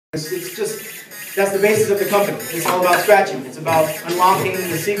It's just, that's the basis of the company. It's all about scratching. It's about unlocking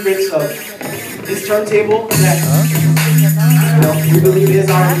the secrets of this turntable that, we believe is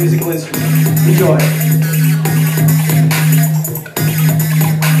our musical instrument. Enjoy.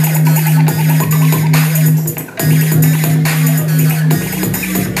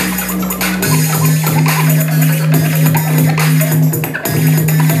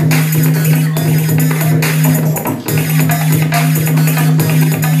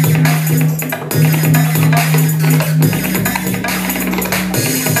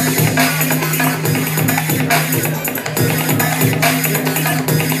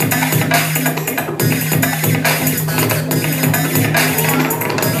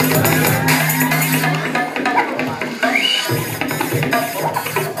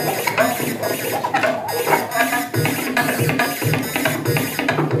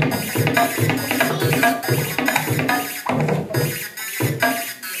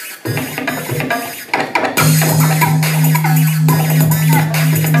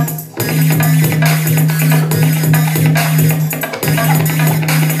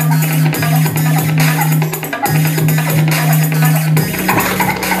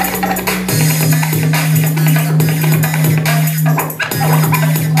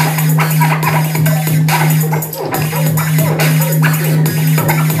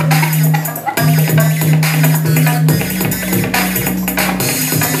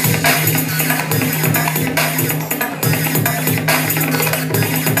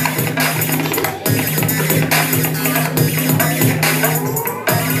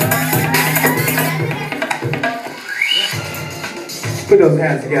 Put those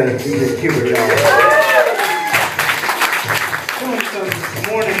hands together. We did QBert, y'all. Doing some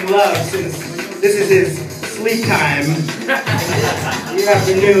morning love since this is his sleep time. The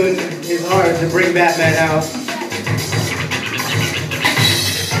afternoon is hard to bring Batman out.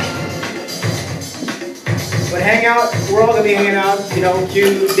 But hang out. We're all gonna be hanging out. You know,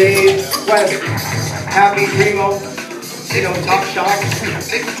 Q, Dave, Wes, Happy, Primo. You know, talk shop.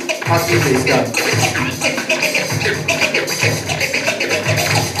 Hot DJ stuff.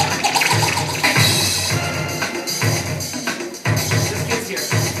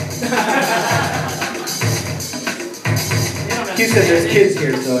 Q said there's kids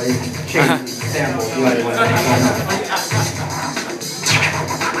here, so I changed the sample.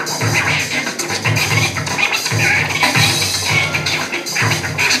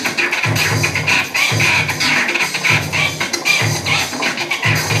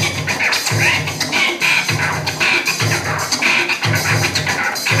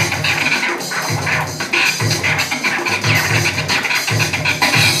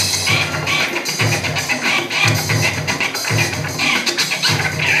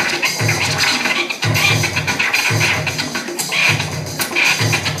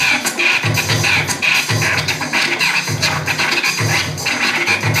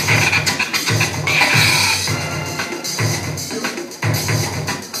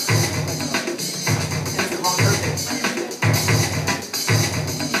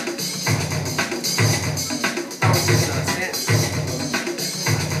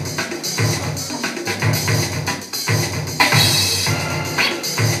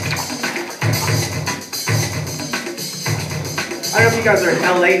 I don't know if you guys are in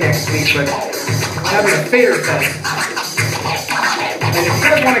LA next week, but we're having a Fader Fest. And if you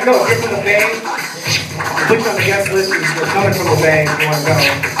guys want to go, if you're from the Bay, I'll put you on the guest list if you're coming from the Bay if you want to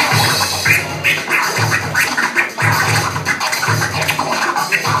go.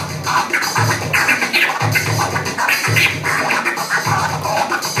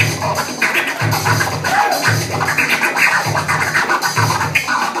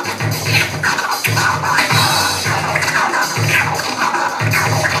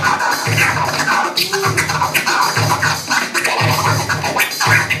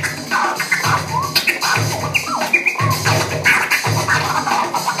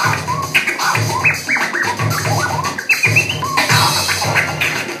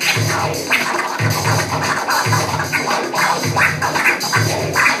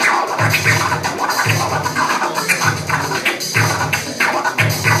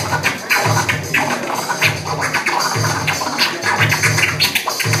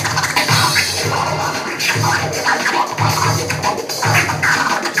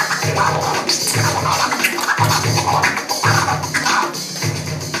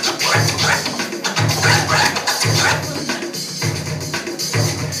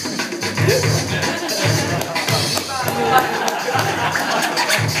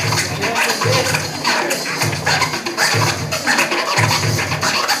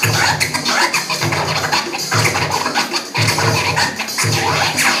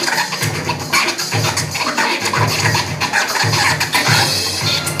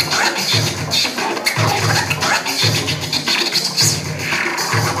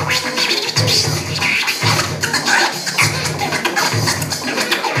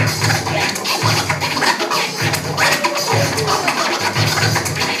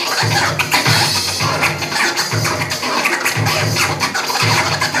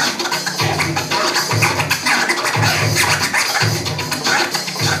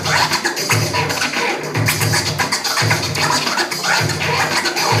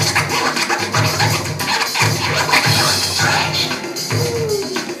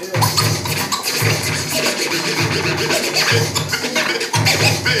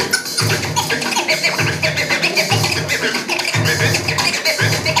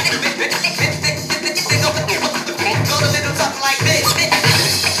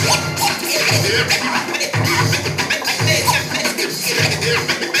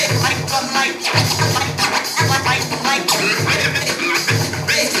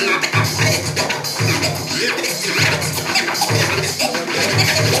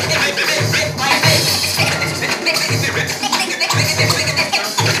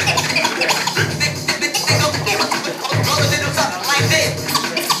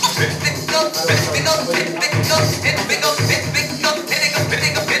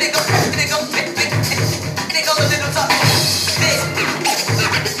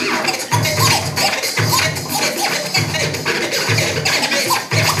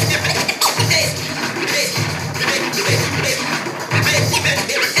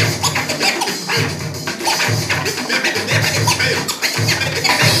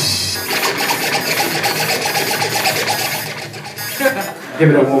 Give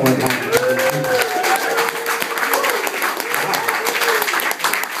it up one more time.